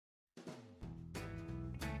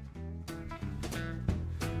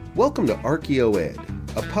Welcome to ArchaeoEd,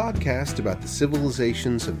 a podcast about the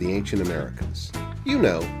civilizations of the ancient Americas. You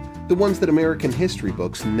know, the ones that American history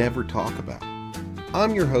books never talk about.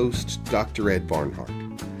 I'm your host, Dr. Ed Barnhart.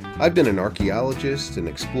 I've been an archaeologist, an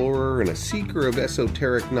explorer, and a seeker of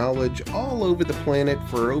esoteric knowledge all over the planet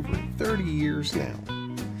for over 30 years now.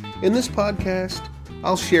 In this podcast,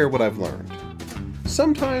 I'll share what I've learned.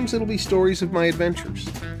 Sometimes it'll be stories of my adventures.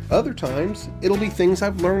 Other times, it'll be things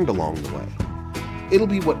I've learned along the way. It'll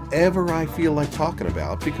be whatever I feel like talking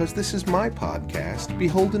about because this is my podcast,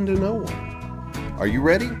 beholden to no one. Are you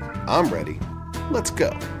ready? I'm ready. Let's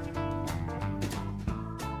go.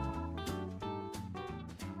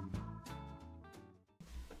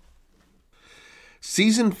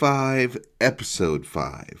 Season 5, Episode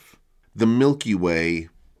 5, The Milky Way,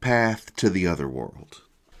 Path to the Otherworld.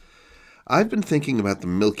 I've been thinking about the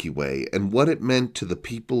Milky Way and what it meant to the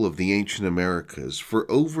people of the ancient Americas for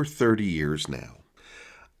over 30 years now.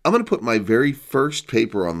 I'm going to put my very first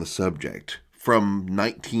paper on the subject from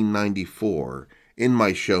 1994 in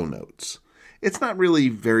my show notes. It's not really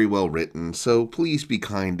very well written, so please be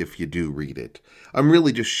kind if you do read it. I'm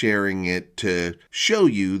really just sharing it to show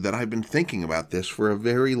you that I've been thinking about this for a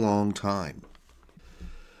very long time.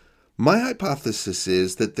 My hypothesis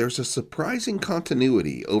is that there's a surprising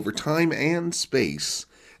continuity over time and space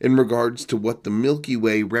in regards to what the Milky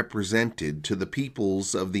Way represented to the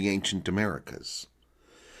peoples of the ancient Americas.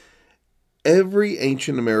 Every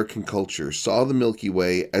ancient American culture saw the Milky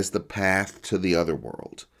Way as the path to the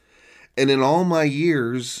otherworld. And in all my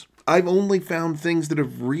years, I've only found things that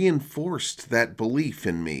have reinforced that belief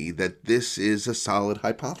in me that this is a solid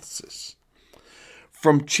hypothesis.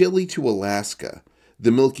 From Chile to Alaska,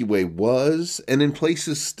 the Milky Way was, and in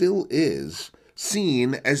places still is,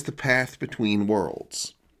 seen as the path between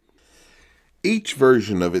worlds. Each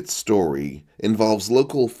version of its story involves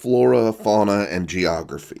local flora, fauna, and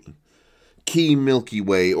geography. Key Milky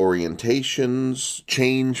Way orientations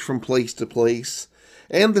change from place to place,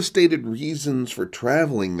 and the stated reasons for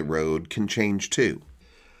traveling the road can change too.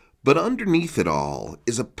 But underneath it all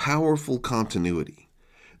is a powerful continuity.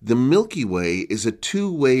 The Milky Way is a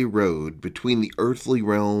two-way road between the earthly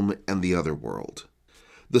realm and the otherworld.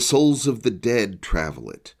 The souls of the dead travel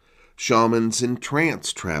it. Shamans in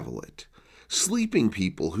trance travel it. Sleeping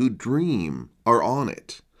people who dream are on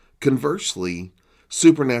it. Conversely,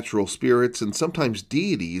 supernatural spirits and sometimes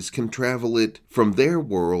deities can travel it from their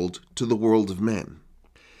world to the world of men.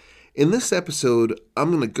 In this episode, I'm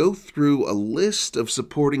going to go through a list of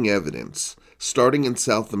supporting evidence, starting in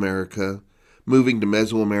South America, moving to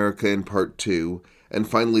Mesoamerica in Part 2, and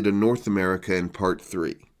finally to North America in Part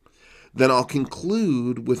 3. Then I'll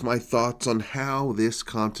conclude with my thoughts on how this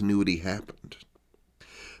continuity happened.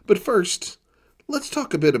 But first, let's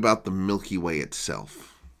talk a bit about the Milky Way itself.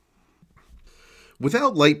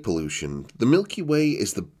 Without light pollution, the Milky Way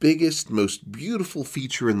is the biggest, most beautiful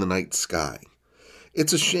feature in the night sky.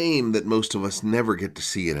 It's a shame that most of us never get to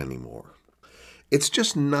see it anymore. It's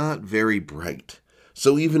just not very bright,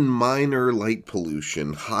 so even minor light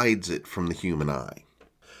pollution hides it from the human eye.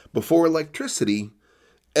 Before electricity,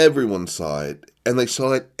 everyone saw it, and they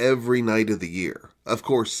saw it every night of the year, of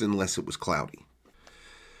course, unless it was cloudy.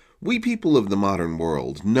 We people of the modern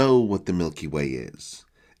world know what the Milky Way is.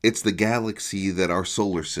 It's the galaxy that our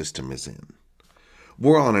solar system is in.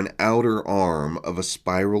 We're on an outer arm of a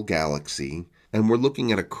spiral galaxy, and we're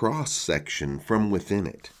looking at a cross-section from within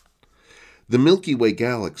it. The Milky Way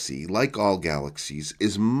galaxy, like all galaxies,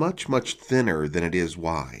 is much, much thinner than it is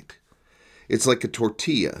wide. It's like a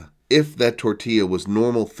tortilla, if that tortilla was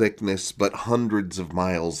normal thickness but hundreds of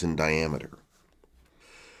miles in diameter.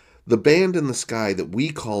 The band in the sky that we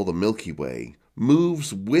call the Milky Way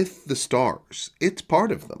moves with the stars. It's part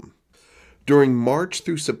of them. During March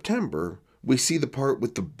through September, we see the part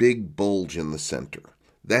with the big bulge in the center.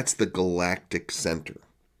 That's the galactic center.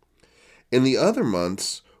 In the other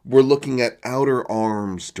months, we're looking at outer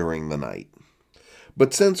arms during the night.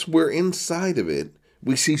 But since we're inside of it,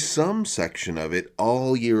 we see some section of it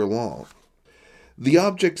all year long. The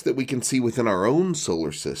objects that we can see within our own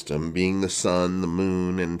solar system, being the sun, the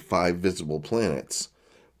moon, and 5 visible planets,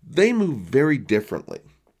 they move very differently.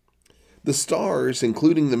 The stars,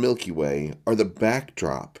 including the Milky Way, are the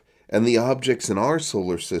backdrop, and the objects in our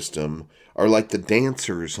solar system are like the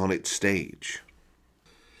dancers on its stage.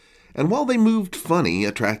 And while they moved funny,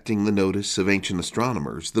 attracting the notice of ancient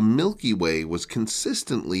astronomers, the Milky Way was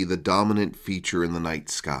consistently the dominant feature in the night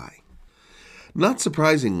sky. Not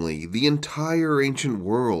surprisingly, the entire ancient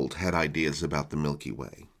world had ideas about the Milky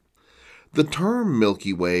Way. The term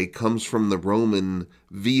Milky Way comes from the Roman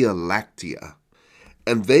Via Lactea,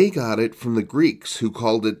 And they got it from the Greeks, who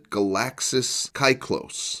called it Galaxis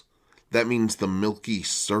Kyklos. That means the Milky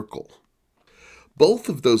Circle. Both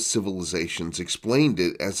of those civilizations explained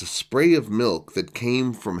it as a spray of milk that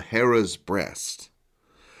came from Hera's breast.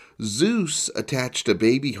 Zeus attached a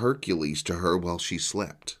baby Hercules to her while she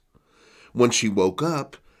slept. When she woke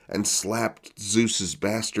up and slapped Zeus's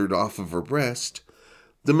bastard off of her breast,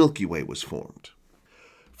 the Milky Way was formed.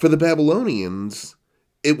 For the Babylonians,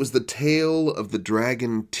 it was the tail of the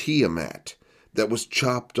dragon Tiamat that was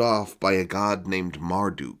chopped off by a god named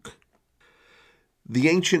Marduk. The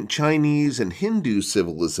ancient Chinese and Hindu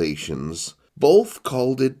civilizations both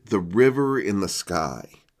called it the river in the sky.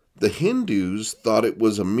 The Hindus thought it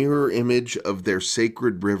was a mirror image of their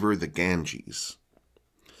sacred river, the Ganges.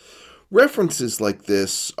 References like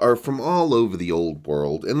this are from all over the old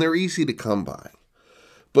world, and they're easy to come by.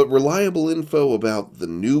 But reliable info about the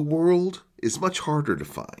new world is much harder to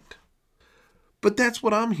find. But that's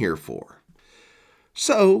what I'm here for.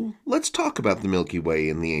 So, let's talk about the Milky Way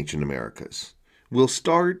in the ancient Americas. We'll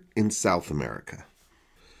start in South America.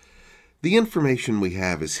 The information we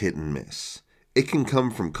have is hit and miss. It can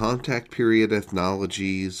come from contact period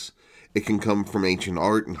ethnologies. It can come from ancient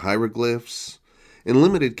art and hieroglyphs. In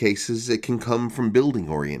limited cases, it can come from building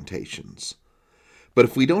orientations. But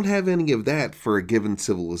if we don't have any of that for a given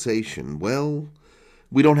civilization, well,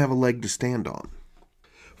 we don't have a leg to stand on.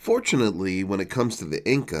 Fortunately, when it comes to the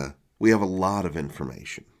Inca, we have a lot of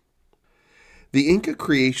information. The Inca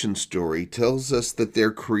creation story tells us that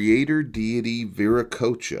their creator deity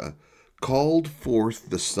Viracocha called forth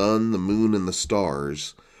the sun, the moon, and the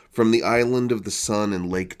stars from the island of the sun in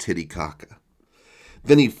Lake Titicaca.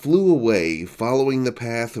 Then he flew away, following the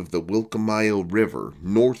path of the Wilcamayo River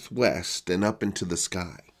northwest and up into the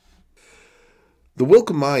sky. The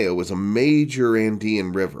Wilcamayo is a major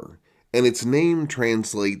Andean river, and its name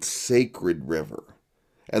translates sacred river.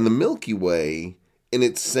 And the Milky Way, in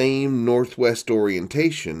its same northwest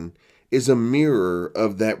orientation, is a mirror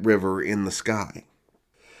of that river in the sky.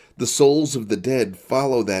 The souls of the dead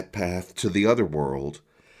follow that path to the Otherworld,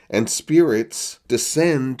 and spirits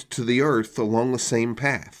descend to the earth along the same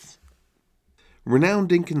path.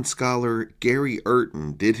 Renowned Incan scholar Gary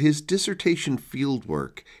Urton did his dissertation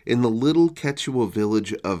fieldwork in the little Quechua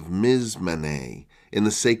village of Mizmanay in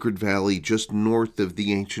the Sacred Valley just north of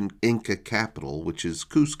the ancient Inca capital, which is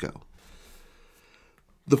Cusco.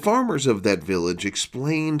 The farmers of that village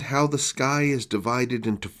explained how the sky is divided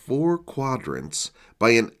into 4 quadrants by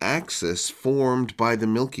an axis formed by the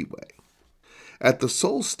Milky Way. At the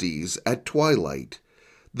solstice, at twilight,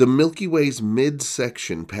 the Milky Way's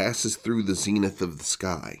midsection passes through the zenith of the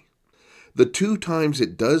sky. The 2 times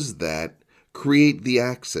it does that create the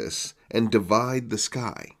axis and divide the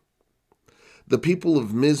sky. The people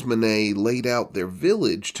of Mizmanay laid out their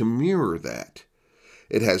village to mirror that.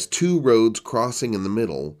 It has 2 roads crossing in the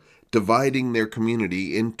middle, dividing their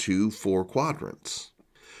community into 4 quadrants.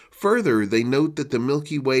 Further, they note that the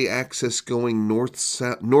Milky Way axis going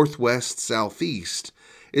northwest-southeast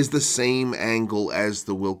is the same angle as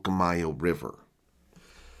the Wilcamayo River.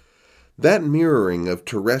 That mirroring of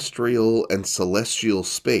terrestrial and celestial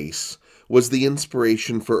space was the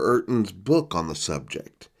inspiration for Urton's book on the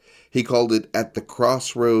subject. He called it At the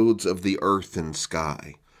Crossroads of the Earth and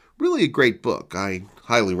Sky. Really a great book. I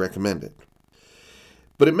highly recommend it.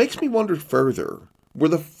 But it makes me wonder further, were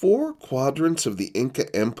the 4 quadrants of the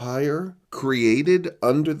Inca Empire created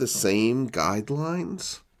under the same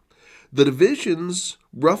guidelines? The divisions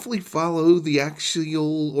roughly follow the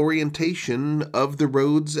axial orientation of the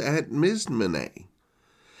roads at Mizmanay.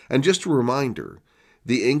 And just a reminder,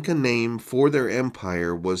 the Inca name for their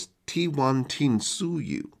empire was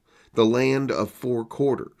Tiwantinsuyu, the land of 4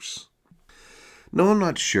 quarters. Now, I'm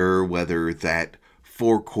not sure whether that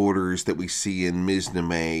 4 quarters that we see in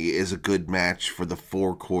Mizmanay is a good match for the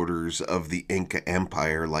 4 quarters of the Inca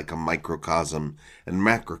Empire, like a microcosm and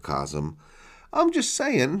macrocosm. I'm just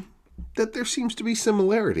saying that there seems to be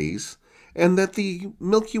similarities, and that the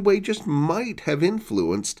Milky Way just might have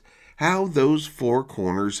influenced how those 4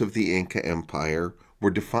 corners of the Inca Empire were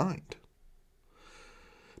defined.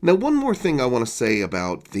 Now, one more thing I want to say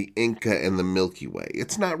about the Inca and the Milky Way.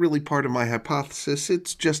 It's not really part of my hypothesis,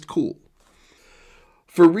 it's just cool.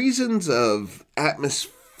 For reasons of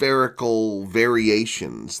atmospherical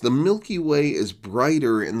variations, the Milky Way is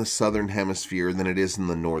brighter in the southern hemisphere than it is in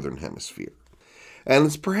the northern hemisphere. And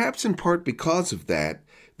it's perhaps in part because of that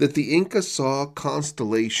the Inca saw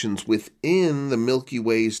constellations within the Milky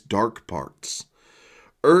Way's dark parts.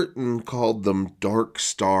 Urton called them dark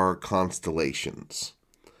star constellations.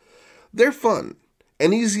 They're fun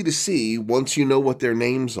and easy to see once you know what their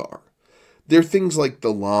names are. There are things like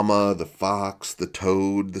the llama, the fox, the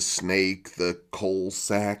toad, the snake, the coal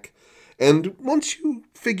sack. And once you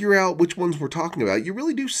figure out which ones we're talking about, you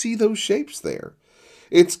really do see those shapes there.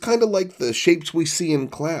 It's kind of like the shapes we see in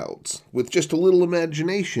clouds. With just a little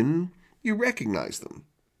imagination, you recognize them.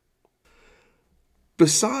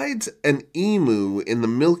 Besides an emu in the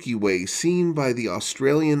Milky Way seen by the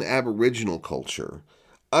Australian Aboriginal culture,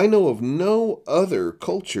 I know of no other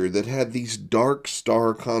culture that had these dark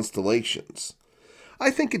star constellations. I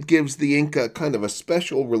think it gives the Inca kind of a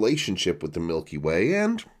special relationship with the Milky Way,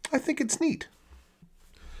 and I think it's neat.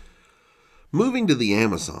 Moving to the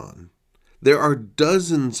Amazon, there are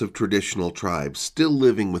dozens of traditional tribes still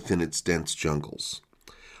living within its dense jungles.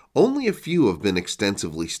 Only a few have been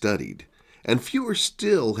extensively studied, and fewer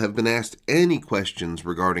still have been asked any questions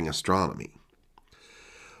regarding astronomy.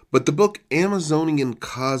 But the book Amazonian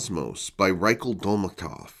Cosmos by Reichel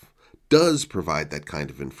Dolmatov does provide that kind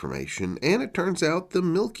of information, and it turns out the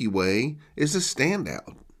Milky Way is a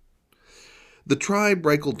standout. The tribe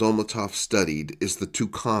Reichel Dolmatov studied is the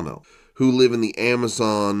Tucano, who live in the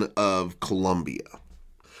Amazon of Colombia.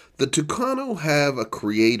 The Tucano have a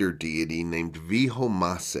creator deity named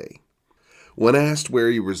Vihomase. When asked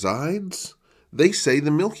where he resides, they say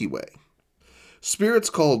the Milky Way. Spirits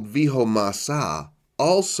called Vihomasa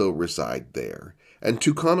also reside there, and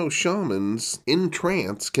Tucano shamans in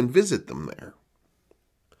trance can visit them there.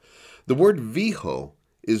 The word Viho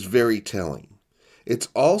is very telling. It's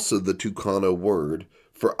also the Tucano word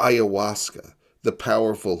for ayahuasca, the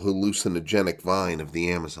powerful hallucinogenic vine of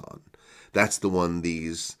the Amazon. That's the one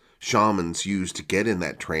these shamans use to get in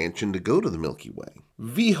that trance and to go to the Milky Way.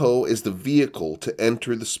 Viho is the vehicle to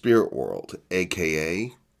enter the spirit world,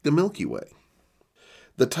 aka the Milky Way.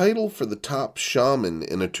 The title for the top shaman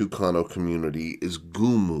in a Tucano community is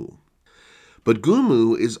Gumu. But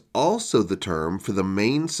Gumu is also the term for the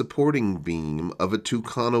main supporting beam of a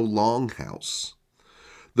Tucano longhouse.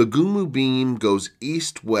 The Gumu beam goes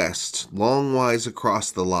east-west longwise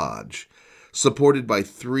across the lodge, supported by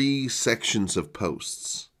 3 sections of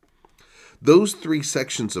posts. Those 3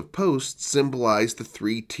 sections of posts symbolize the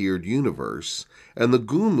 3-tiered universe, and the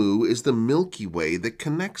Gumu is the Milky Way that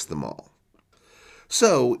connects them all.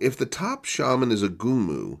 So, if the top shaman is a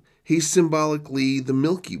Gumu, he's symbolically the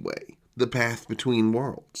Milky Way, the path between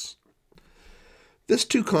worlds. This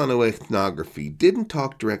Tucano ethnography didn't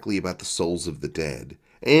talk directly about the souls of the dead,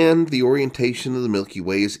 and the orientation of the Milky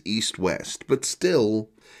Way is east-west, but still,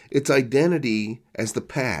 its identity as the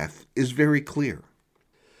path is very clear.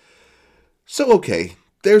 So okay,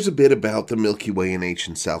 there's a bit about the Milky Way in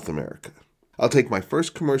ancient South America. I'll take my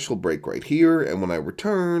first commercial break right here, and when I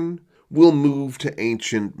return, we'll move to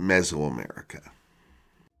ancient Mesoamerica.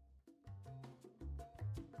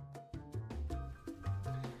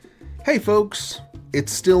 Hey folks,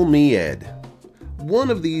 it's still me, Ed. One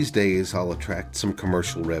of these days I'll attract some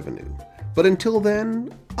commercial revenue, but until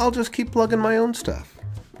then, I'll just keep plugging my own stuff.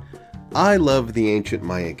 I love the ancient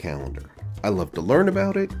Maya calendar. I love to learn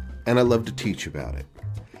about it, and I love to teach about it.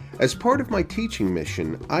 As part of my teaching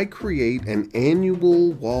mission, I create an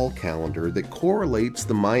annual wall calendar that correlates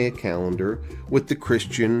the Maya calendar with the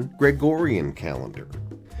Christian Gregorian calendar.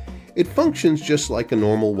 It functions just like a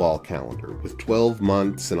normal wall calendar, with 12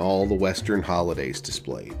 months and all the Western holidays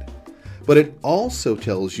displayed. But it also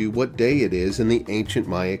tells you what day it is in the ancient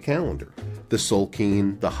Maya calendar, the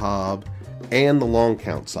Solkin, the Hab, and the long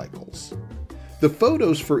count cycles. The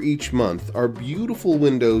photos for each month are beautiful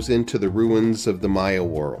windows into the ruins of the Maya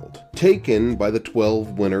world, taken by the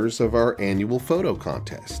 12 winners of our annual photo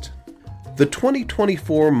contest. The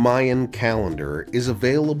 2024 Mayan calendar is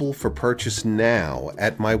available for purchase now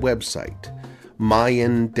at my website,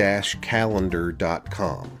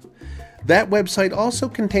 mayan-calendar.com. That website also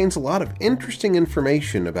contains a lot of interesting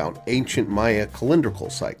information about ancient Maya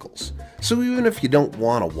calendrical cycles, so even if you don't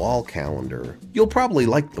want a wall calendar, you'll probably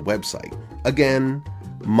like the website. Again,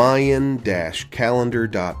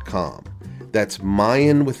 mayan-calendar.com. That's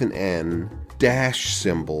Mayan with an N, dash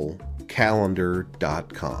symbol,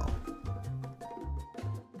 calendar.com.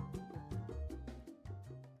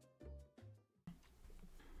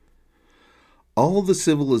 All the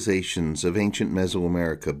civilizations of ancient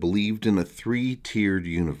Mesoamerica believed in a 3-tiered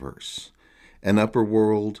universe, an upper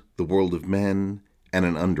world, the world of men, and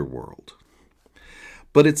an underworld.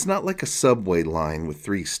 But it's not like a subway line with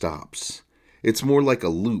 3 stops. It's more like a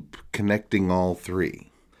loop connecting all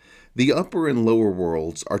 3. The upper and lower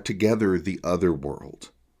worlds are together the other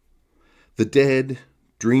world. The dead,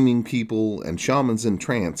 dreaming people, and shamans in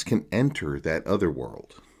trance can enter that other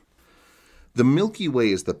world. The Milky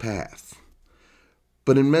Way is the path.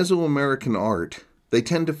 But in Mesoamerican art, they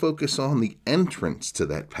tend to focus on the entrance to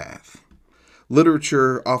that path.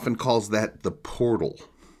 Literature often calls that the portal.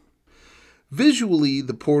 Visually,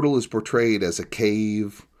 the portal is portrayed as a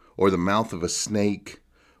cave, or the mouth of a snake,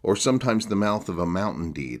 or sometimes the mouth of a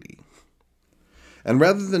mountain deity. And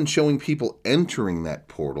rather than showing people entering that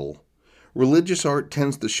portal, religious art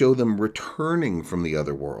tends to show them returning from the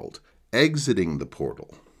other world, exiting the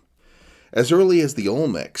portal. As early as the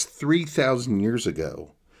Olmecs, 3,000 years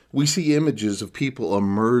ago, we see images of people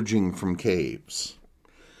emerging from caves.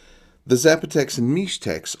 The Zapotecs and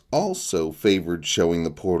Mixtecs also favored showing the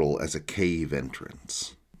portal as a cave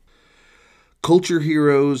entrance. Culture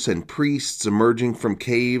heroes and priests emerging from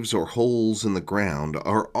caves or holes in the ground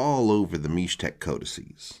are all over the Mixtec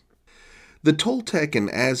codices. The Toltec and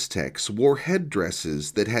Aztecs wore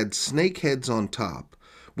headdresses that had snake heads on top,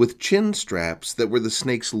 with chin straps that were the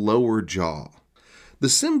snake's lower jaw. The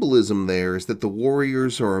symbolism there is that the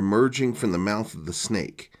warriors are emerging from the mouth of the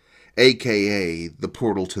snake, aka the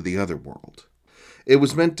portal to the Otherworld. It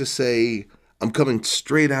was meant to say, I'm coming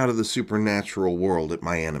straight out of the supernatural world at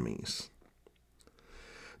my enemies.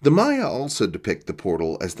 The Maya also depict the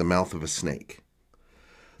portal as the mouth of a snake.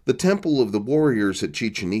 The temple of the warriors at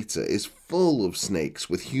Chichen Itza is full of snakes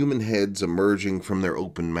with human heads emerging from their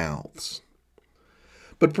open mouths.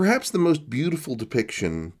 But perhaps the most beautiful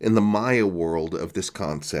depiction in the Maya world of this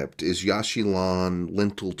concept is Yaxchilan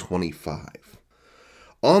Lintel 25.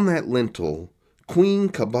 On that lintel, Queen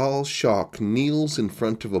Cabal Shock kneels in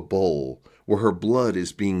front of a bowl where her blood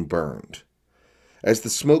is being burned. As the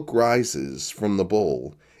smoke rises from the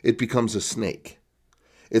bowl, it becomes a snake.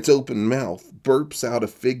 Its open mouth burps out a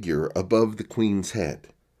figure above the queen's head.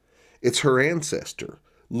 It's her ancestor,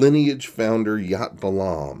 lineage founder Yat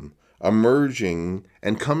Balam, emerging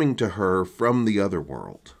and coming to her from the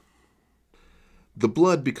Otherworld. The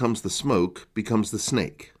blood becomes the smoke, becomes the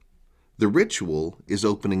snake. The ritual is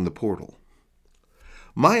opening the portal.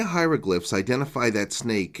 Maya hieroglyphs identify that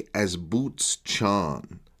snake as Boots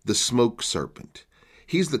Chan, the smoke serpent.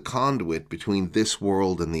 He's the conduit between this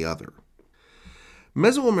world and the other.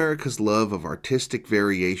 Mesoamerica's love of artistic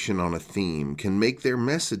variation on a theme can make their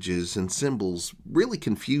messages and symbols really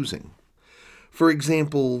confusing. For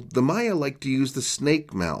example, the Maya like to use the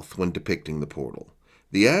snake mouth when depicting the portal.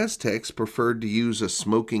 The Aztecs preferred to use a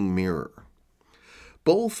smoking mirror.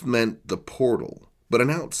 Both meant the portal, but an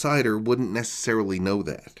outsider wouldn't necessarily know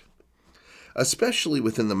that. Especially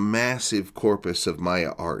within the massive corpus of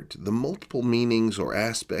Maya art, the multiple meanings or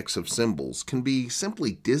aspects of symbols can be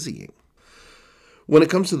simply dizzying. When it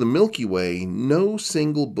comes to the Milky Way, no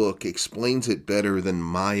single book explains it better than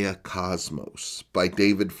Maya Cosmos by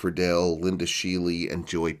David Friedel, Linda Sheely, and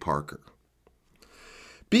Joy Parker.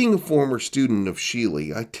 Being a former student of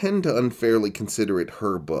Sheely, I tend to unfairly consider it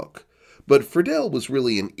her book, but Friedel was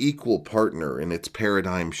really an equal partner in its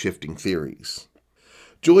paradigm-shifting theories.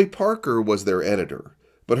 Joy Parker was their editor,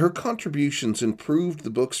 but her contributions improved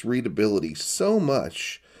the book's readability so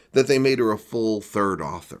much that they made her a full third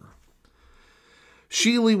author.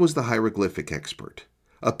 Sheely was the hieroglyphic expert.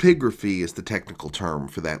 Epigraphy is the technical term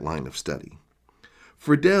for that line of study.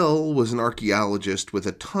 Friedel was an archaeologist with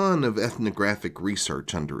a ton of ethnographic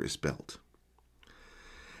research under his belt.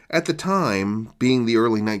 At the time, being the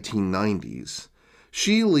early 1990s,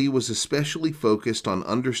 Sheely was especially focused on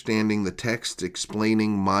understanding the texts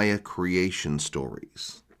explaining Maya creation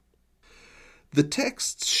stories. The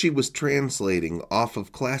texts she was translating off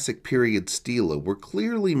of classic period stela were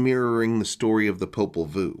clearly mirroring the story of the Popol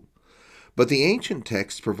Vuh, but the ancient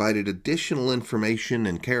texts provided additional information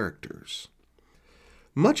and characters.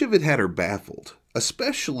 Much of it had her baffled,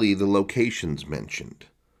 especially the locations mentioned.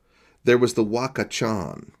 There was the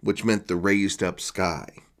Wakachan, which meant the raised-up sky.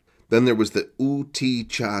 Then there was the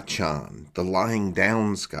Uti-Cha-Chan, the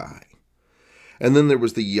lying-down sky. And then there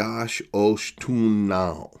was the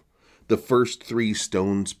Yash-Osh-Tun-Nal, the first three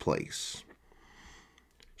stones place.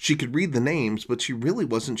 She could read the names, but she really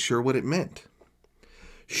wasn't sure what it meant.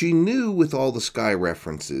 She knew with all the sky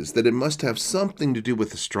references that it must have something to do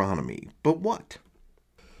with astronomy, but what?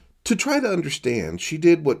 To try to understand, she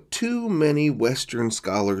did what too many Western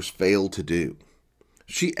scholars fail to do.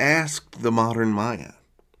 She asked the modern Maya.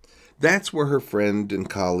 That's where her friend and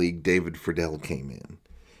colleague David Friedel came in.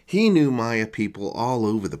 He knew Maya people all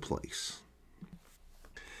over the place.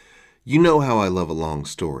 You know how I love a long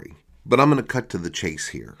story, but I'm going to cut to the chase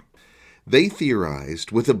here. They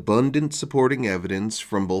theorized, with abundant supporting evidence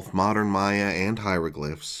from both modern Maya and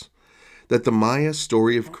hieroglyphs, that the Maya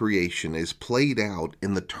story of creation is played out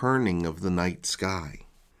in the turning of the night sky,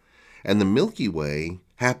 and the Milky Way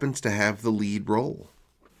happens to have the lead role.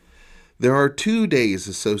 There are 2 days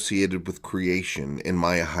associated with creation in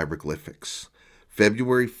Maya hieroglyphics,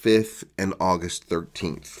 February 5th and August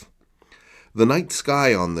 13th. The night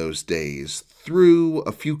sky on those days, through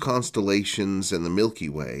a few constellations and the Milky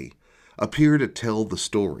Way, appear to tell the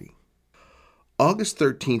story. August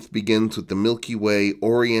 13th begins with the Milky Way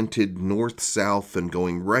oriented north-south and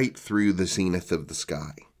going right through the zenith of the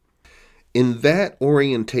sky. In that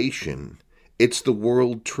orientation, it's the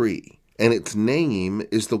world tree, and its name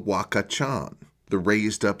is the Wakachan, the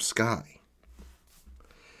raised-up sky.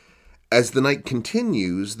 As the night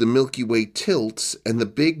continues, the Milky Way tilts, and the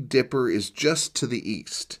Big Dipper is just to the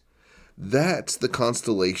east. That's the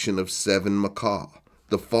constellation of Seven Macaw,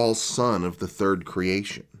 the false son of the third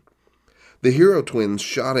creation. The hero twins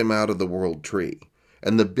shot him out of the world tree,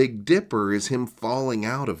 and the Big Dipper is him falling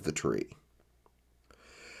out of the tree.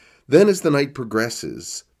 Then as the night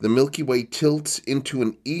progresses, the Milky Way tilts into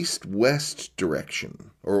an east-west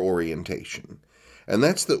direction, or orientation, and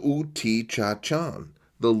that's the Uti-Cha-Chan,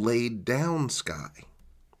 the laid-down sky.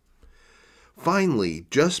 Finally,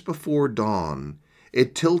 just before dawn,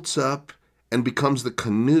 it tilts up and becomes the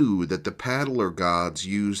canoe that the paddler gods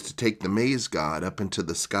used to take the maize god up into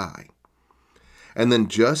the sky. And then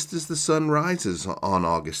just as the sun rises on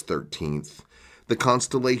August 13th, the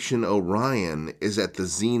constellation Orion is at the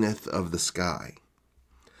zenith of the sky.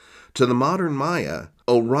 To the modern Maya,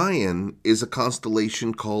 Orion is a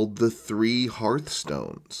constellation called the Three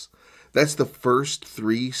Hearthstones. That's the first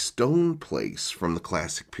three stone place from the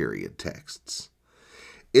classic period texts.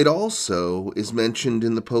 It also is mentioned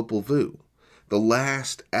in the Popol Vuh. The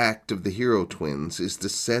last act of the hero twins is to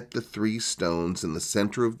set the three stones in the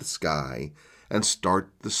center of the sky and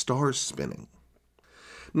start the stars spinning.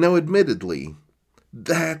 Now, admittedly,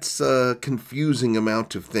 that's a confusing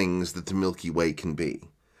amount of things that the Milky Way can be.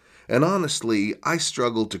 And honestly, I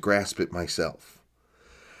struggle to grasp it myself.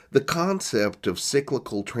 The concept of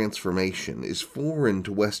cyclical transformation is foreign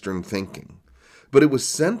to Western thinking, but it was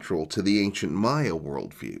central to the ancient Maya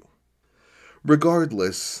worldview.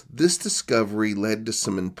 Regardless, this discovery led to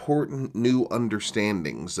some important new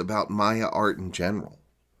understandings about Maya art in general.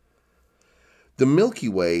 The Milky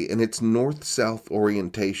Way in its north-south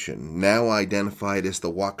orientation, now identified as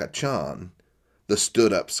the Wakachan, the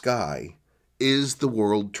stood-up sky, is the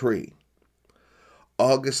world tree.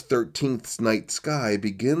 August 13th's night sky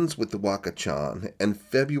begins with the Wakachan, and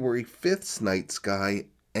February 5th's night sky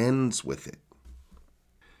ends with it.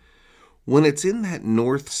 When it's in that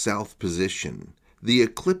north-south position, the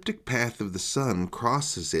ecliptic path of the sun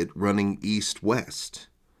crosses it running east-west.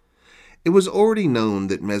 It was already known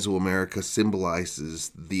that Mesoamerica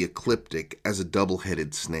symbolizes the ecliptic as a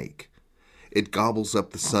double-headed snake. It gobbles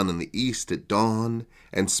up the sun in the east at dawn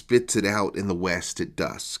and spits it out in the west at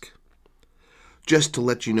dusk. Just to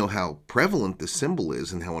let you know how prevalent this symbol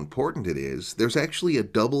is and how important it is, there's actually a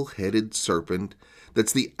double-headed serpent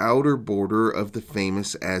that's the outer border of the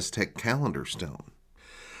famous Aztec calendar stone.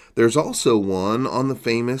 There's also one on the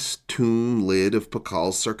famous tomb lid of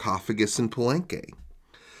Pakal's sarcophagus in Palenque.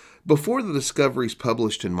 Before the discoveries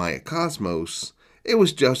published in Maya Cosmos, it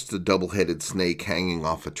was just a double-headed snake hanging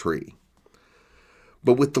off a tree.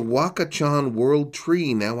 But with the Wakachan world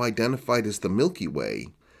tree now identified as the Milky Way,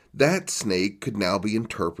 that snake could now be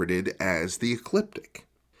interpreted as the ecliptic.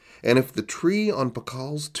 And if the tree on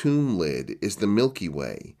Pakal's tomb lid is the Milky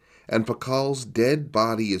Way, and Pakal's dead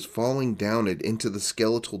body is falling down it into the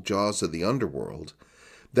skeletal jaws of the underworld,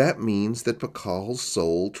 that means that Pakal's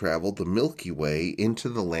soul traveled the Milky Way into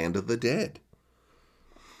the land of the dead.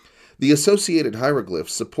 The associated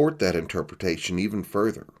hieroglyphs support that interpretation even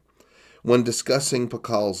further. When discussing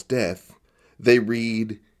Pakal's death, they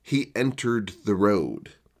read, "He entered the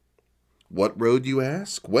road." What road, you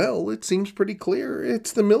ask? Well, it seems pretty clear.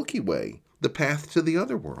 It's the Milky Way, the path to the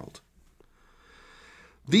otherworld.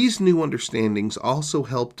 These new understandings also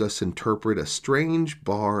helped us interpret a strange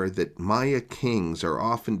bar that Maya kings are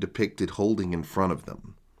often depicted holding in front of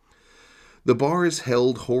them. The bar is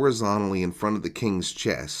held horizontally in front of the king's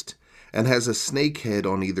chest and has a snake head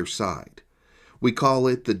on either side. We call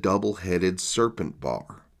it the double-headed serpent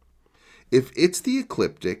bar. If it's the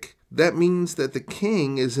ecliptic, that means that the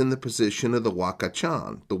king is in the position of the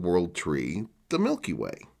Wakachan, the world tree, the Milky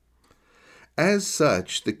Way. As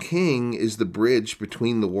such, the king is the bridge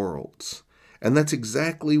between the worlds, and that's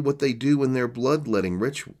exactly what they do in their bloodletting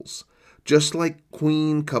rituals, just like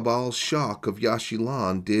Queen Kabal Shak of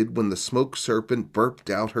Yashilan did when the smoke serpent burped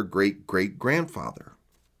out her great-great-grandfather.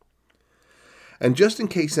 And just in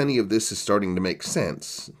case any of this is starting to make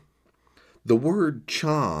sense, the word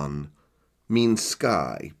Chan means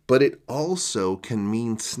sky, but it also can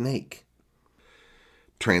mean snake.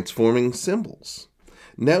 Transforming symbols.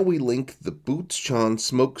 Now we link the Boots-chan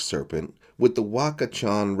smoke serpent with the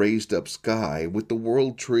Wakachan raised up sky with the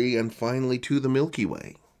world tree and finally to the Milky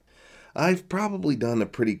Way. I've probably done a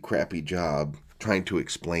pretty crappy job trying to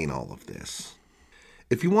explain all of this.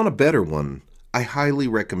 If you want a better one, I highly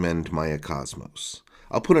recommend Maya Cosmos.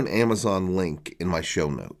 I'll put an Amazon link in my show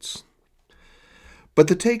notes. But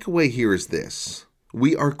the takeaway here is this.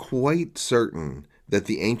 We are quite certain that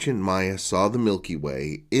the ancient Maya saw the Milky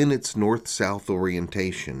Way in its north-south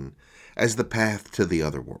orientation as the path to the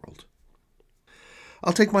otherworld.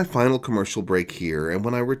 I'll take my final commercial break here, and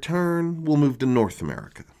when I return, we'll move to North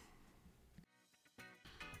America.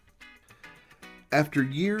 After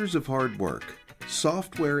years of hard work,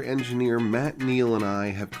 software engineer Matt Neal and I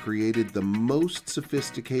have created the most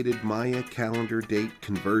sophisticated Maya calendar date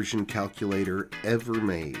conversion calculator ever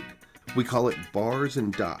made. We call it Bars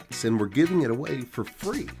and Dots, and we're giving it away for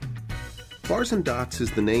free. Bars and Dots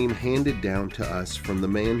is the name handed down to us from the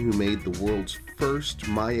man who made the world's first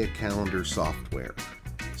Maya calendar software,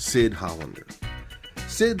 Sid Hollander.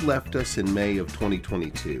 Sid left us in May of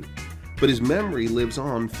 2022, but his memory lives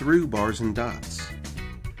on through Bars and Dots.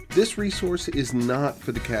 This resource is not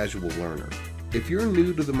for the casual learner. If you're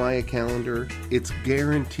new to the Maya calendar, it's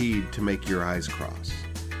guaranteed to make your eyes cross.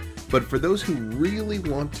 But for those who really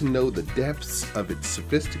want to know the depths of its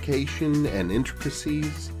sophistication and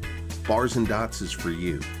intricacies, Bars and Dots is for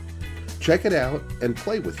you. Check it out and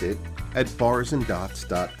play with it at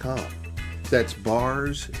barsanddots.com. That's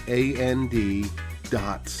bars, A-N-D,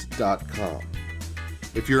 dots.com.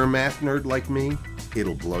 If you're a math nerd like me,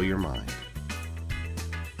 it'll blow your mind.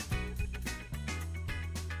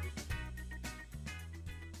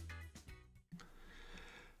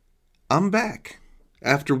 I'm back,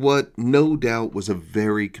 after what no doubt was a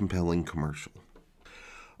very compelling commercial.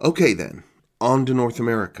 Okay then, on to North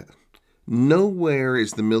America. Nowhere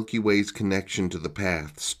is the Milky Way's connection to the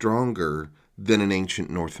path stronger than in ancient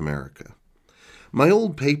North America. My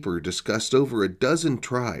old paper discussed over a dozen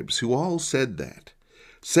tribes who all said that.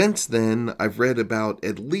 Since then, I've read about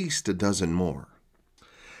at least a dozen more.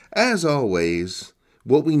 As always,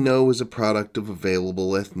 what we know is a product of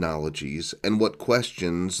available ethnologies and what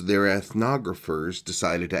questions their ethnographers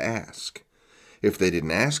decided to ask. If they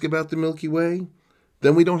didn't ask about the Milky Way,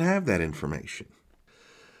 then we don't have that information.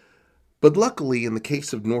 But luckily, in the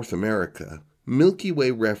case of North America, Milky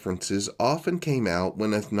Way references often came out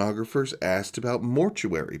when ethnographers asked about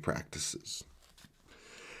mortuary practices.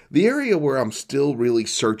 The area where I'm still really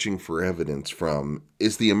searching for evidence from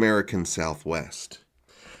is the American Southwest.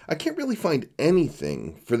 I can't really find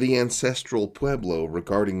anything for the ancestral Pueblo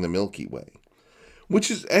regarding the Milky Way,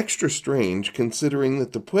 which is extra strange considering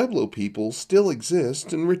that the Pueblo people still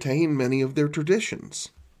exist and retain many of their traditions.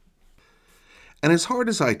 And as hard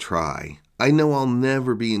as I try, I know I'll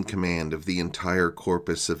never be in command of the entire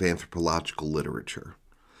corpus of anthropological literature.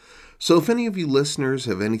 So if any of you listeners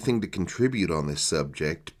have anything to contribute on this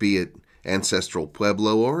subject, be it ancestral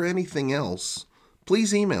Pueblo or anything else,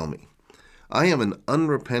 please email me. I am an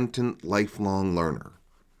unrepentant, lifelong learner.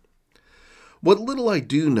 What little I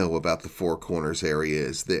do know about the Four Corners area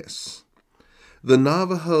is this. The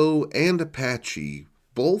Navajo and Apache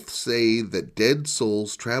both say that dead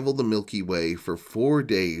souls travel the Milky Way for 4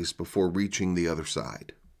 days before reaching the other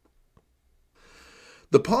side.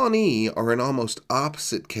 The Pawnee are an almost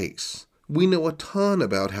opposite case. We know a ton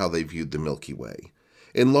about how they viewed the Milky Way,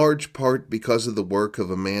 in large part because of the work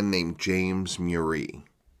of a man named James Murray.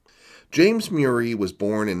 James Murray was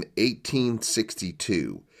born in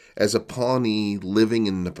 1862 as a Pawnee living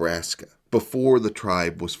in Nebraska before the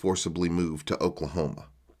tribe was forcibly moved to Oklahoma.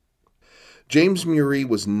 James Murray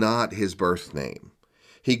was not his birth name.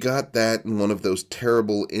 He got that in one of those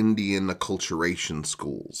terrible Indian acculturation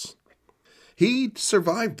schools. He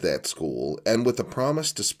survived that school, and with a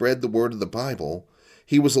promise to spread the word of the Bible,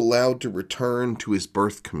 he was allowed to return to his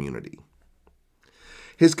birth community.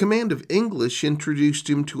 His command of English introduced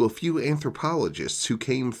him to a few anthropologists who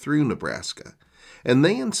came through Nebraska, and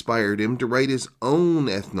they inspired him to write his own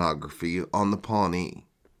ethnography on the Pawnee.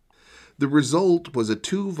 The result was a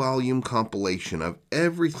 2-volume compilation of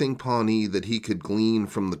everything Pawnee that he could glean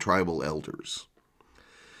from the tribal elders.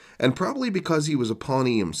 And probably because he was a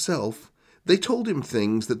Pawnee himself, they told him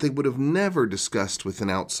things that they would have never discussed with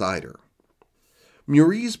an outsider.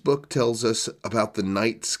 Murray's book tells us about the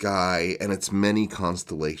night sky and its many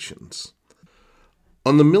constellations.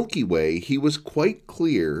 On the Milky Way, he was quite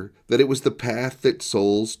clear that it was the path that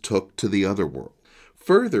souls took to the otherworld.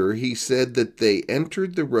 Further, he said that they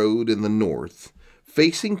entered the road in the north,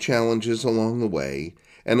 facing challenges along the way,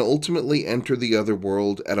 and ultimately entered the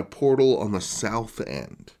otherworld at a portal on the south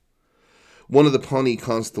end. One of the Pawnee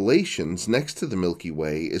constellations next to the Milky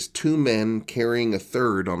Way is 2 men carrying a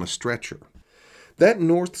third on a stretcher. That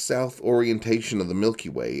north-south orientation of the Milky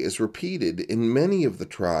Way is repeated in many of the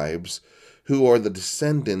tribes who are the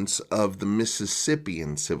descendants of the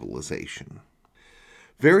Mississippian civilization.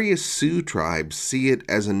 Various Sioux tribes see it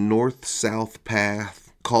as a north-south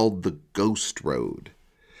path called the Ghost Road.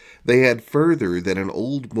 They add further that an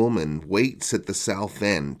old woman waits at the south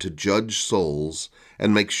end to judge souls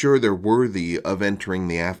and make sure they're worthy of entering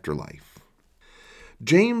the afterlife.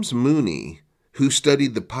 James Mooney, who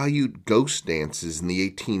studied the Paiute ghost dances in the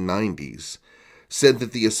 1890s, said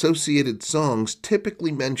that the associated songs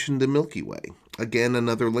typically mentioned the Milky Way. Again,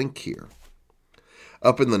 another link here.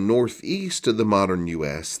 Up in the northeast of the modern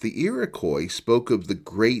U.S., the Iroquois spoke of the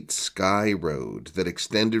Great Sky Road that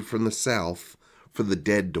extended from the south for the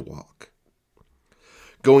dead to walk.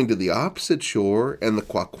 Going to the opposite shore, and the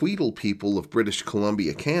Kwakiutl people of British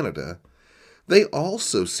Columbia, Canada, they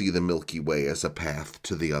also see the Milky Way as a path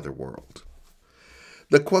to the other world.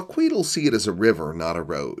 The Kwakiutl see it as a river, not a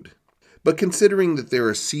road. But considering that they're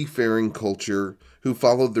a seafaring culture who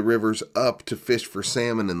followed the rivers up to fish for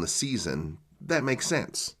salmon in the season, that makes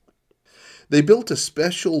sense. They built a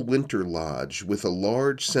special winter lodge with a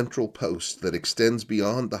large central post that extends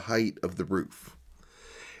beyond the height of the roof.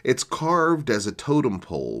 It's carved as a totem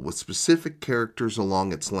pole with specific characters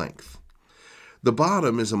along its length. The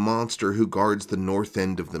bottom is a monster who guards the north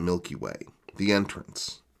end of the Milky Way, the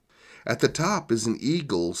entrance. At the top is an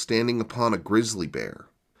eagle standing upon a grizzly bear.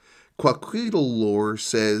 Kwakiutl lore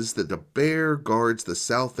says that the bear guards the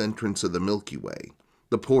south entrance of the Milky Way,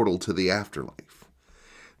 the portal to the afterlife.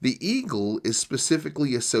 The eagle is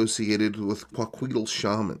specifically associated with Kwakiutl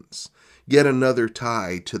shamans, yet another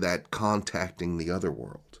tie to that contacting the other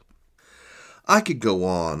world. I could go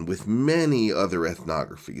on with many other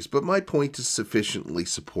ethnographies, but my point is sufficiently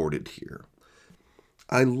supported here.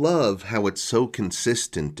 I love how it's so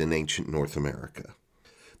consistent in ancient North America.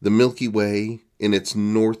 The Milky Way, in its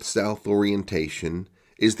north-south orientation,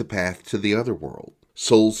 is the path to the other world.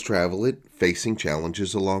 Souls travel it, facing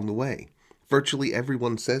challenges along the way. Virtually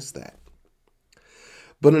everyone says that.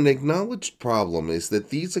 But an acknowledged problem is that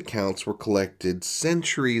these accounts were collected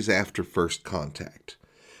centuries after first contact,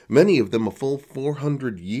 many of them a full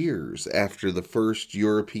 400 years after the first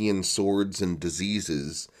European swords and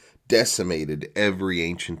diseases decimated every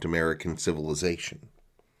ancient American civilization.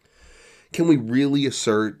 Can we really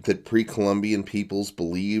assert that pre-Columbian peoples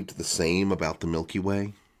believed the same about the Milky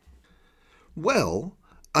Way? Well,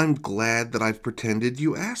 I'm glad that I've pretended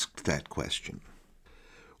you asked that question.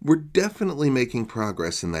 We're definitely making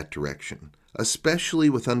progress in that direction, especially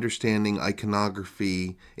with understanding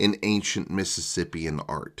iconography in ancient Mississippian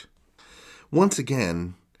art. Once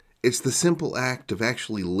again, it's the simple act of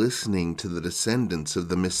actually listening to the descendants of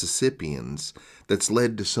the Mississippians that's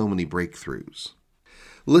led to so many breakthroughs.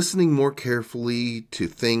 Listening more carefully to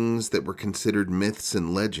things that were considered myths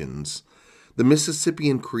and legends, the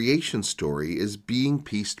Mississippian creation story is being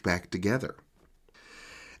pieced back together.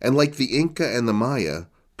 And like the Inca and the Maya,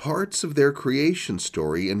 parts of their creation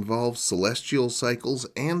story involve celestial cycles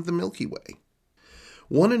and the Milky Way.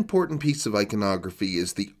 One important piece of iconography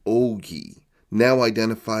is the Ogi, now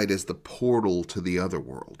identified as the portal to the other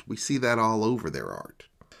world. We see that all over their art.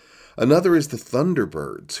 Another is the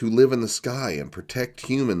thunderbirds, who live in the sky and protect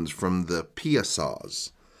humans from the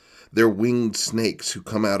piasaws. They're winged snakes who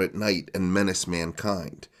come out at night and menace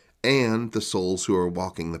mankind, and the souls who are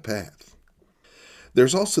walking the path.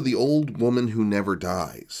 There's also the old woman who never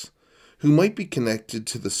dies, who might be connected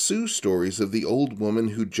to the Sioux stories of the old woman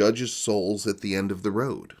who judges souls at the end of the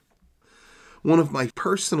road. One of my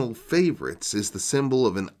personal favorites is the symbol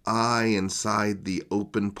of an eye inside the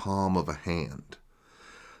open palm of a hand.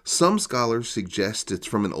 Some scholars suggest it's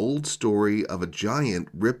from an old story of a giant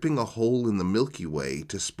ripping a hole in the Milky Way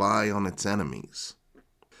to spy on its enemies.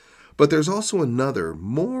 But there's also another,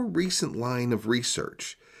 more recent line of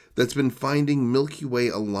research that's been finding Milky Way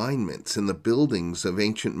alignments in the buildings of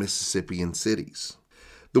ancient Mississippian cities.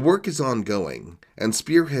 The work is ongoing and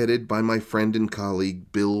spearheaded by my friend and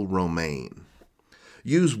colleague Bill Romaine.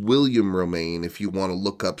 Use William Romaine if you want to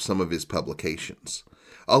look up some of his publications.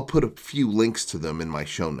 I'll put a few links to them in my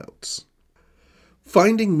show notes.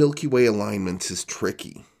 Finding Milky Way alignments is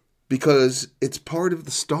tricky because it's part of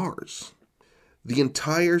the stars. The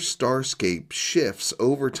entire starscape shifts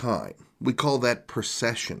over time. We call that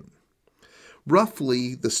precession.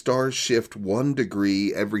 Roughly, the stars shift 1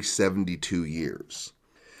 degree every 72 years.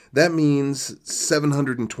 That means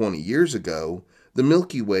 720 years ago, the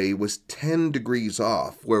Milky Way was 10 degrees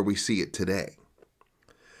off where we see it today.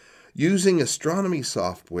 Using astronomy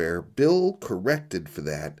software, Bill corrected for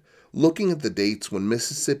that, looking at the dates when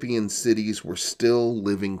Mississippian cities were still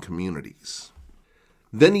living communities.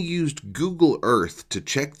 Then he used Google Earth to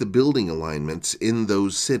check the building alignments in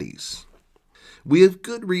those cities. We have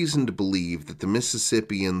good reason to believe that the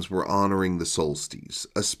Mississippians were honoring the solstice,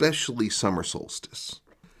 especially summer solstice.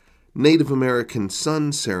 Native American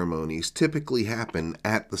sun ceremonies typically happen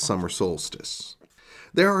at the summer solstice.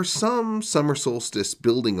 There are some summer solstice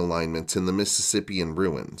building alignments in the Mississippian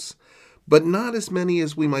ruins, but not as many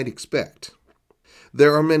as we might expect.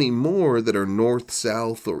 There are many more that are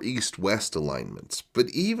north-south or east-west alignments, but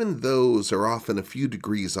even those are often a few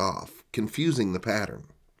degrees off, confusing the pattern.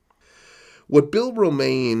 What Bill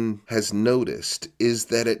Romaine has noticed is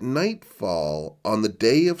that at nightfall on the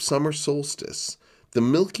day of summer solstice, the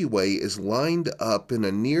Milky Way is lined up in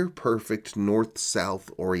a near-perfect north-south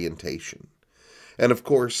orientation. And of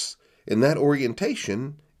course, in that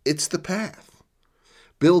orientation, it's the path.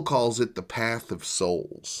 Bill calls it the path of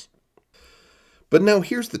souls. But now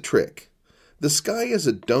here's the trick. The sky is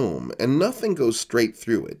a dome, and nothing goes straight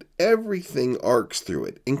through it. Everything arcs through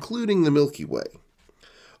it, including the Milky Way.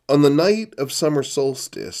 On the night of summer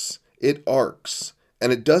solstice, it arcs,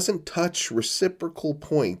 and it doesn't touch reciprocal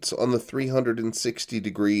points on the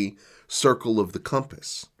 360-degree circle of the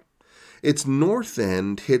compass. Its north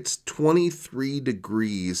end hits 23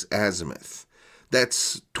 degrees azimuth.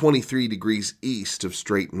 That's 23 degrees east of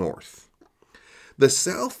straight north. The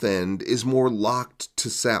south end is more locked to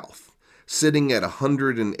south, sitting at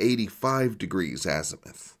 185 degrees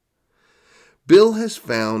azimuth. Bill has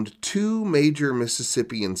found two major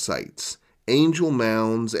Mississippian sites, Angel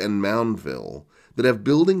Mounds and Moundville, that have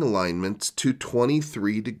building alignments to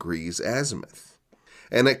 23 degrees azimuth.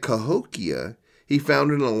 And at Cahokia, he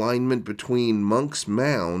found an alignment between Monk's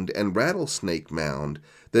Mound and Rattlesnake Mound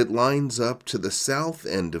that lines up to the south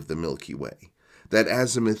end of the Milky Way, that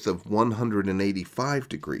azimuth of 185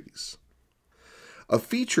 degrees. A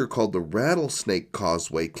feature called the Rattlesnake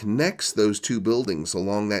Causeway connects those two buildings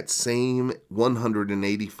along that same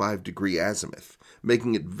 185-degree azimuth,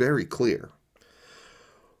 making it very clear.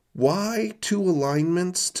 Why two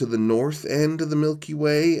alignments to the north end of the Milky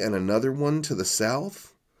Way and another one to the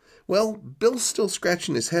south? Well, Bill's still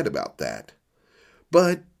scratching his head about that.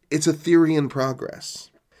 But it's a theory in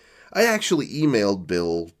progress. I actually emailed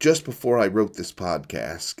Bill just before I wrote this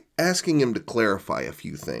podcast, asking him to clarify a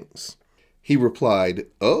few things. He replied,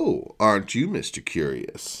 "Oh, aren't you, Mr.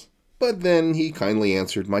 Curious?" But then he kindly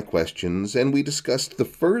answered my questions, and we discussed the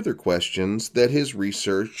further questions that his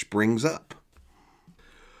research brings up.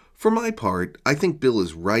 For my part, I think Bill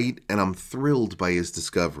is right, and I'm thrilled by his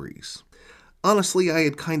discoveries. Honestly, I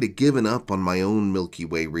had kind of given up on my own Milky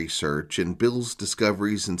Way research, and Bill's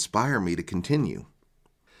discoveries inspire me to continue.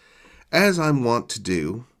 As I'm wont to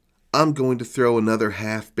do, I'm going to throw another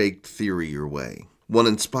half-baked theory your way, one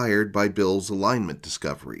inspired by Bill's alignment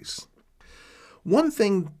discoveries. One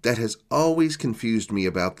thing that has always confused me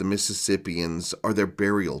about the Mississippians are their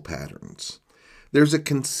burial patterns. There's a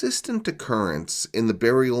consistent occurrence in the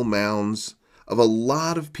burial mounds of a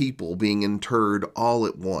lot of people being interred all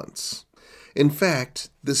at once. In fact,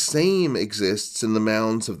 the same exists in the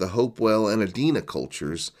mounds of the Hopewell and Adena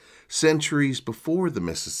cultures centuries before the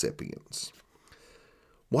Mississippians.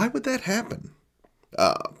 Why would that happen?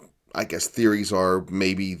 I guess theories are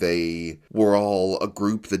maybe they were all a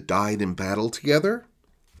group that died in battle together?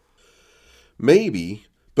 Maybe,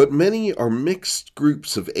 but many are mixed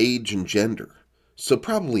groups of age and gender, so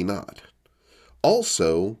probably not.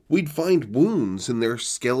 Also, we'd find wounds in their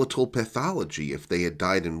skeletal pathology if they had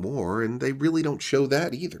died in war, and they really don't show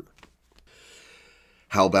that either.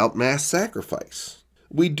 How about mass sacrifice?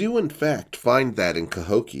 We do in fact find that in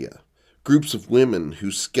Cahokia. Groups of women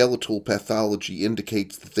whose skeletal pathology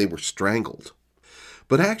indicates that they were strangled.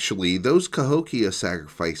 But actually, those Cahokia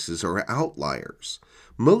sacrifices are outliers.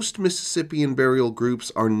 Most Mississippian burial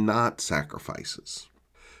groups are not sacrifices.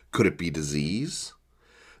 Could it be disease?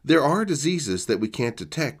 There are diseases that we can't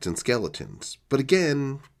detect in skeletons, but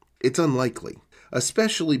again, it's unlikely,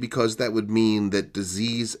 especially because that would mean that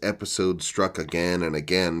disease episodes struck again and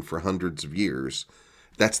again for hundreds of years.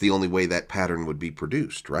 That's the only way that pattern would be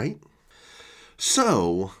produced, right?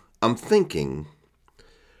 So, I'm thinking,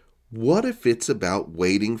 what if it's about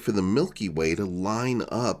waiting for the Milky Way to line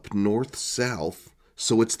up north-south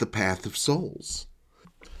so it's the path of souls?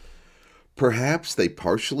 Perhaps they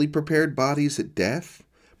partially prepared bodies at death,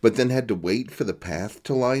 but then had to wait for the path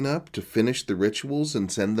to line up to finish the rituals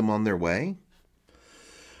and send them on their way?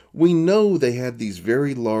 We know they had these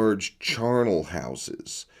very large charnel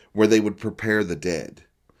houses where they would prepare the dead.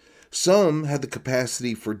 Some had the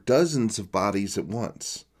capacity for dozens of bodies at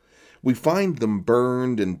once. We find them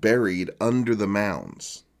burned and buried under the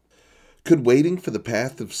mounds. Could waiting for the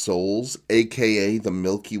path of souls, aka the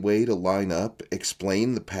Milky Way, to line up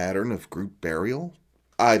explain the pattern of group burial?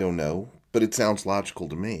 I don't know, but it sounds logical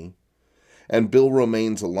to me. And Bill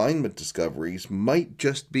Romaine's alignment discoveries might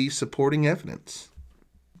just be supporting evidence.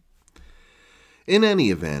 In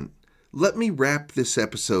any event, let me wrap this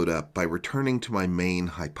episode up by returning to my main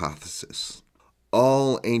hypothesis.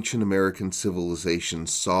 All ancient American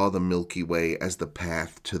civilizations saw the Milky Way as the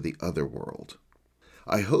path to the Otherworld.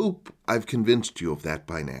 I hope I've convinced you of that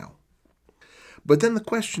by now. But then the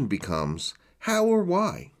question becomes, how or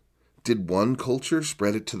why? Did one culture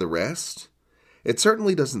spread it to the rest? It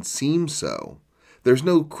certainly doesn't seem so. There's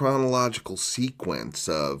no chronological sequence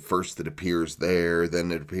of first it appears there,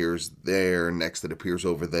 then it appears there, next it appears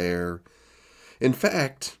over there. In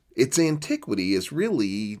fact, its antiquity is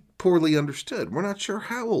really poorly understood. We're not sure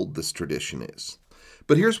how old this tradition is.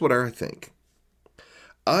 But here's what I think.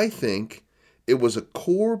 I think it was a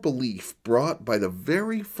core belief brought by the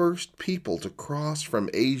very first people to cross from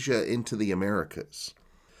Asia into the Americas.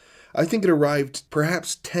 I think it arrived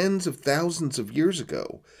perhaps tens of thousands of years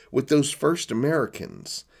ago with those first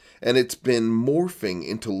Americans, and it's been morphing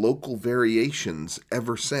into local variations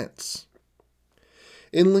ever since.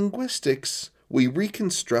 In linguistics, we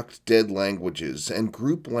reconstruct dead languages and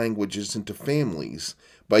group languages into families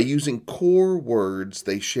by using core words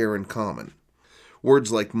they share in common.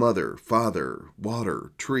 Words like mother, father,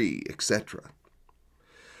 water, tree, etc.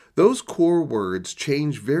 Those core words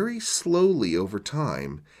change very slowly over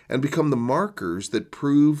time and become the markers that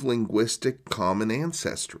prove linguistic common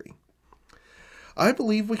ancestry. I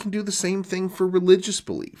believe we can do the same thing for religious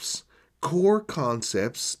beliefs. Core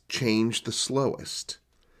concepts change the slowest.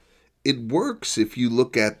 It works if you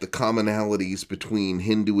look at the commonalities between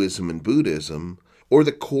Hinduism and Buddhism, or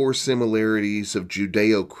the core similarities of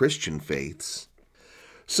Judeo-Christian faiths.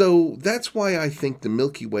 So that's why I think the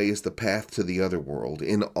Milky Way is the path to the Otherworld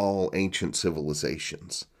in all ancient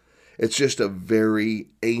civilizations. It's just a very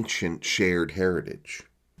ancient shared heritage.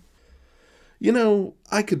 You know,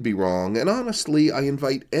 I could be wrong, and honestly, I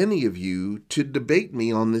invite any of you to debate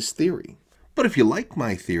me on this theory. But if you like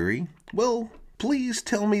my theory, well, please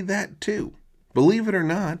tell me that too. Believe it or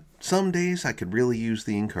not, some days I could really use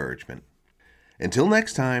the encouragement. Until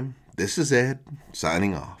next time, this is Ed,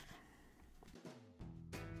 signing off.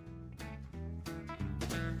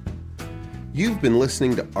 You've been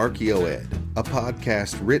listening to ArchaeoEd, a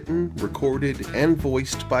podcast written, recorded, and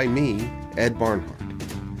voiced by me, Ed Barnhart.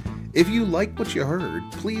 If you like what you heard,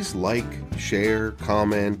 please like, share,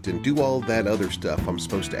 comment, and do all that other stuff I'm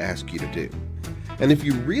supposed to ask you to do. And if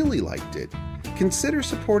you really liked it, consider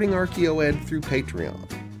supporting ArchaeoEd through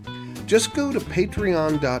Patreon. Just go to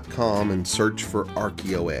patreon.com and search for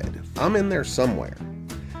ArchaeoEd. I'm in there somewhere.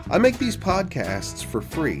 I make these podcasts for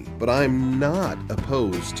free, but I'm not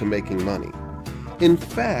opposed to making money. In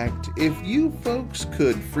fact, if you folks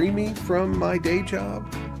could free me from my day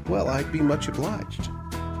job, well, I'd be much obliged.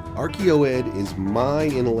 ArchaeoEd is my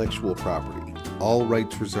intellectual property. All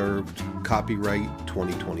rights reserved. Copyright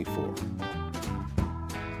 2024.